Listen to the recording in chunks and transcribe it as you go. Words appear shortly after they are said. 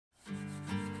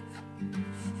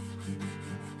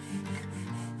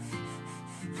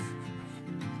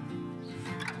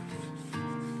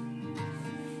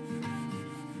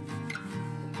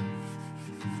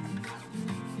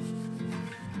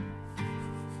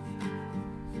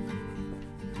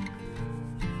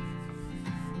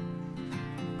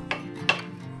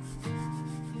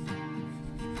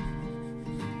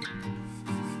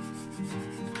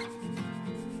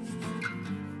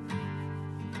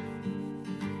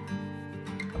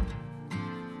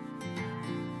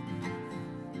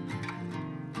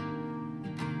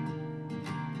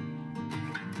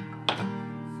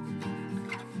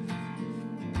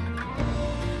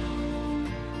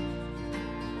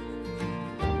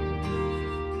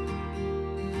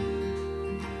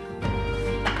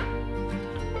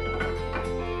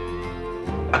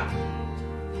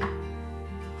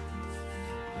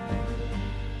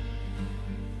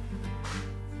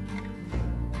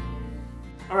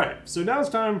Alright, so now it's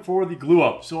time for the glue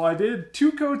up. So I did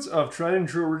 2 coats of tried and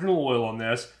true original oil on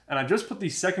this, and I just put the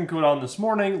second coat on this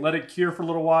morning, let it cure for a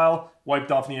little while,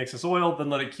 wiped off any excess oil, then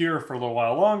let it cure for a little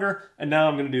while longer, and now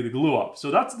I'm going to do the glue up.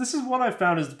 So this is what I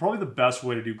found is probably the best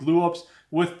way to do glue ups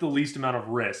with the least amount of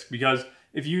risk, because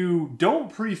if you don't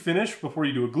pre-finish before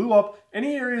you do a glue up,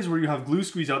 any areas where you have glue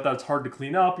squeeze out that's hard to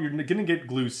clean up, you're going to get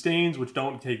glue stains, which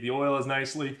don't take the oil as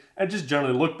nicely, and just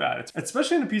generally look bad.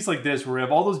 Especially in a piece like this, where we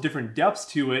have all those different depths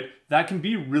to it, that can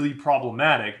be really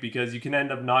problematic, because you can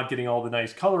end up not getting all the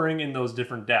nice coloring in those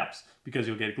different depths, because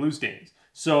you'll get glue stains.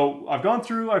 So I've gone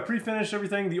through, I pre-finished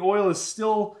everything, the oil is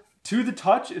still, to the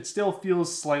touch, it still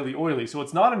feels slightly oily. So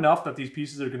it's not enough that these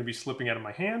pieces are going to be slipping out of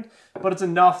my hand, but it's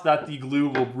enough that the glue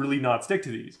will really not stick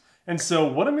to these. And so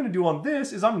what I'm going to do on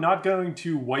this is I'm not going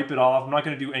to wipe it off. I'm not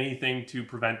going to do anything to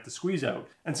prevent the squeeze out.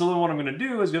 And so then what I'm going to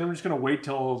do is I'm just going to wait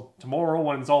till tomorrow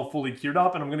when it's all fully cured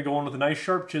up, and I'm going to go in with a nice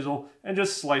sharp chisel and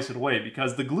just slice it away,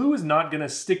 because the glue is not going to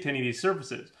stick to any of these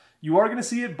surfaces. You are going to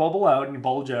see it bubble out and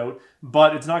bulge out,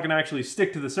 but it's not going to actually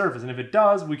stick to the surface. And if it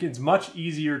does, it's much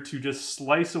easier to just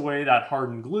slice away that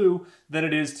hardened glue than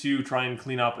it is to try and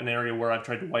clean up an area where I've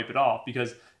tried to wipe it off.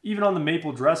 Because even on the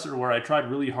maple dresser, where I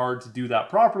tried really hard to do that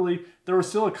properly, there were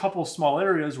still a couple small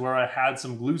areas where I had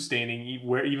some glue staining,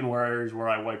 even where areas where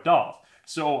I wiped off.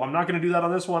 So I'm not going to do that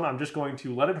on this one. I'm just going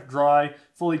to let it dry,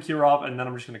 fully cure up, and then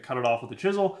I'm just going to cut it off with a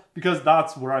chisel, because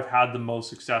that's where I've had the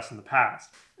most success in the past.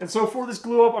 And so for this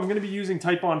glue up, I'm going to be using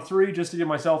Titebond 3 just to give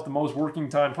myself the most working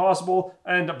time possible,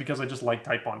 and because I just like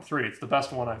Titebond 3. It's the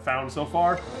best one I've found so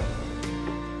far.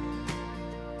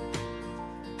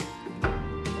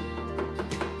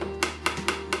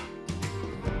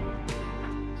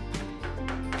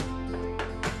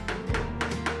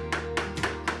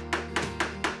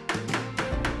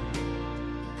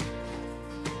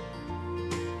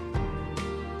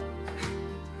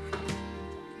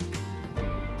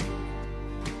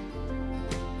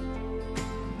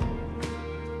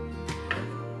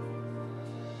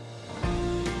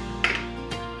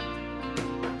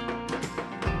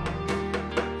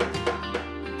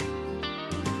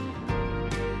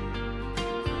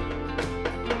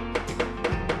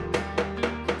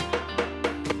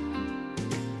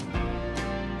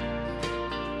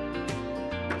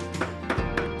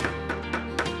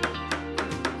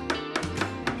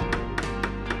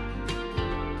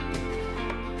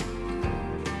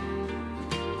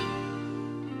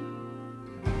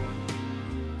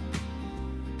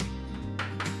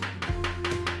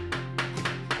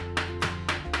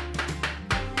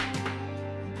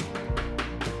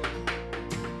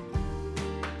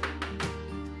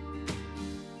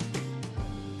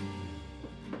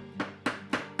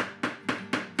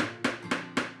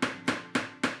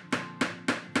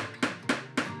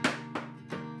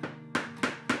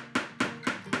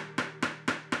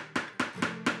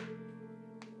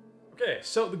 Okay,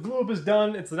 so the glue up is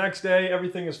done. It's the next day.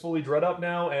 Everything is fully dried up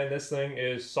now, and this thing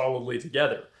is solidly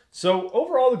together. So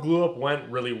overall, the glue up went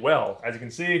really well. As you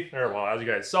can see, or well, as you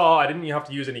guys saw, I didn't have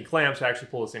to use any clamps to actually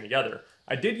pull this thing together.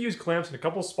 I did use clamps in a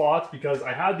couple spots because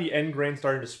I had the end grain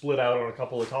starting to split out on a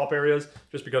couple of top areas,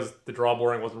 just because the draw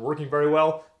boring wasn't working very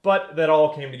well. But that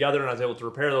all came together, and I was able to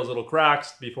repair those little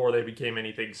cracks before they became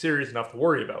anything serious enough to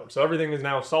worry about. So everything is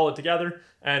now solid together,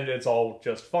 and it's all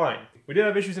just fine. We did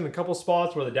have issues in a couple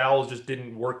spots where the dowels just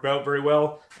didn't work out very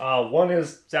well. One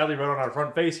is sadly right on our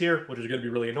front face here, which is going to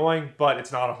be really annoying, but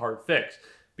it's not a hard fix.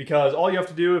 Because all you have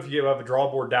to do if you have a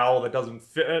drawboard dowel that doesn't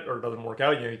fit or doesn't work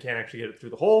out, you can't actually get it through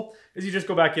the hole, is you just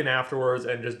go back in afterwards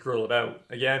and just drill it out.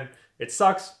 Again, it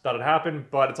sucks that it happened,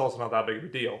 but it's also not that big of a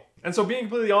deal. And so being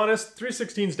completely honest,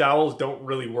 3/16 dowels don't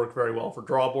really work very well for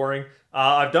draw boring.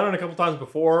 I've done it a couple times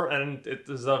before, and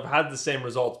I've had the same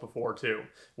results before too,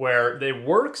 where it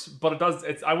works, but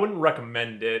I wouldn't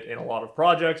recommend it in a lot of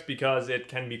projects because it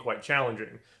can be quite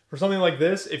challenging. For something like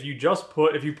this, if you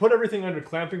put everything under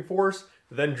clamping force,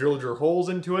 then drilled your holes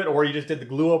into it, or you just did the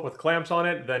glue up with clamps on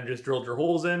it, then just drilled your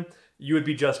holes in, you would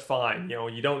be just fine. You know,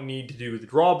 you don't need to do the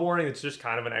draw boring. It's just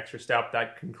kind of an extra step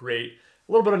that can create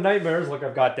a little bit of nightmares like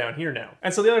I've got down here now.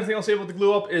 And so the other thing I'll say about the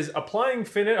glue up is applying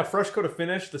a fresh coat of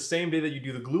finish the same day that you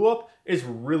do the glue up is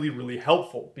really, really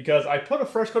helpful, because I put a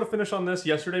fresh coat of finish on this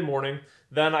yesterday morning,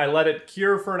 then I let it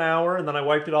cure for an hour, and then I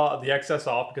wiped it off, the excess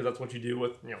off, because that's what you do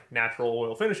with, natural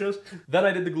oil finishes. Then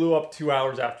I did the glue up 2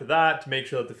 hours after that to make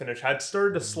sure that the finish had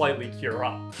started to slightly cure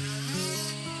up.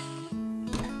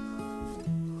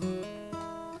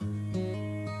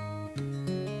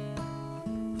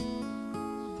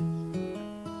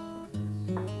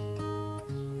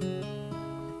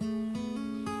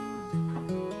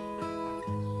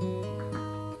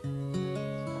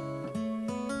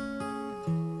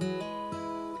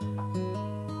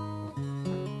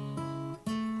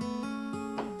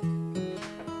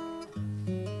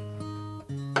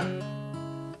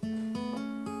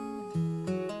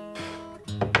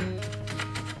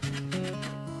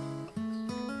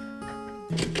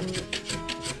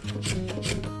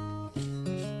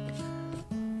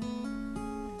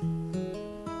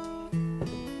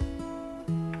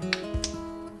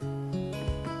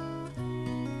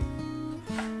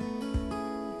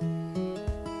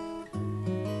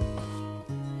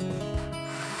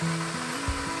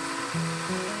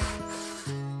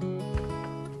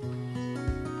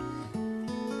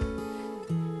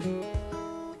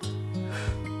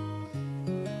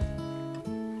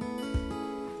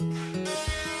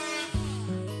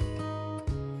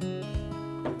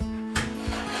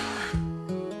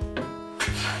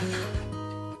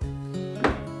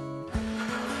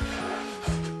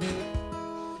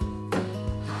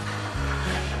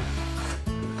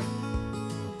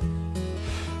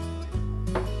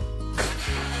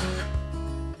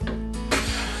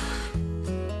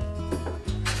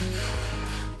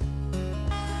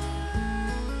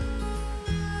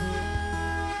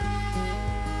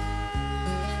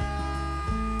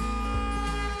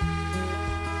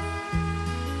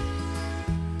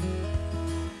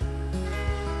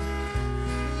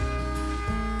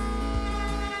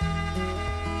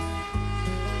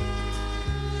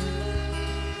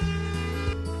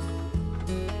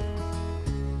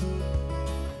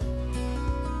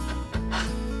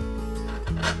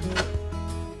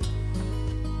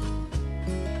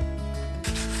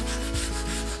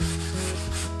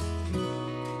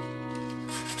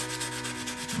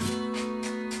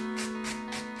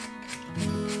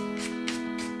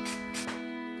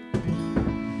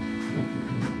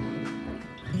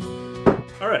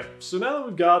 Alright, so now that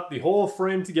we've got the whole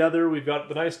frame together, we've got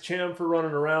the nice chamfer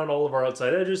running around all of our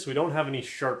outside edges, so we don't have any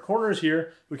sharp corners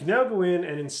here, we can now go in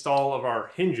and install our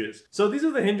hinges. So these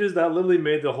are the hinges that literally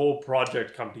made the whole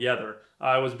project come together.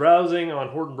 I was browsing on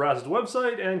Horton Brass's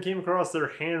website and came across their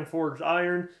hand-forged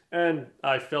iron, and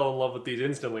I fell in love with these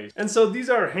instantly. And so these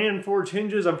are hand-forged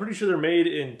hinges. I'm pretty sure they're made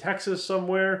in Texas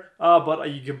somewhere,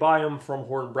 but you can buy them from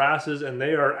Horton Brass's, and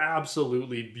they are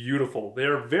absolutely beautiful. They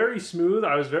are very smooth.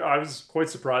 I was quite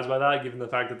surprised by that, given the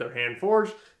fact that they're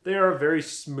hand-forged. They are a very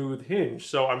smooth hinge,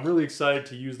 so I'm really excited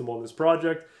to use them on this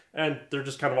project. And they're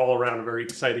just kind of all around a very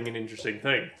exciting and interesting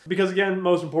thing. Because again,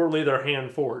 most importantly, they're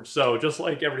hand forged. So just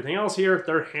like everything else here,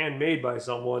 they're handmade by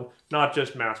someone, not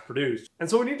just mass produced. And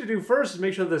so what we need to do first is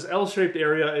make sure this L-shaped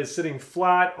area is sitting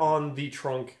flat on the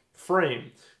trunk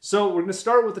frame. So we're going to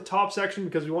start with the top section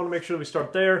because we want to make sure we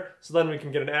start there so then we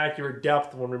can get an accurate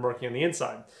depth when we're marking on the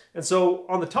inside. And so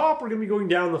on the top, we're going to be going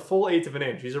down the full 1/8 of an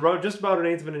inch. These are just about an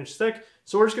 1/8 of an inch thick.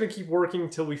 So we're just going to keep working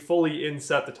until we fully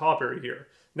inset the top area here.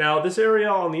 Now this area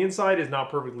on the inside is not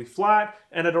perfectly flat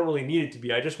and I don't really need it to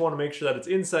be. I just want to make sure that it's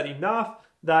inset enough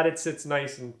that it sits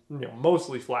nice and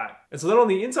mostly flat. And so then on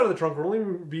the inside of the trunk, we're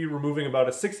only be removing about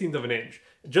a 1/16 of an inch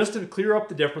just to clear up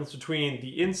the difference between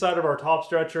the inside of our top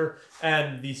stretcher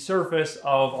and the surface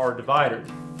of our divider.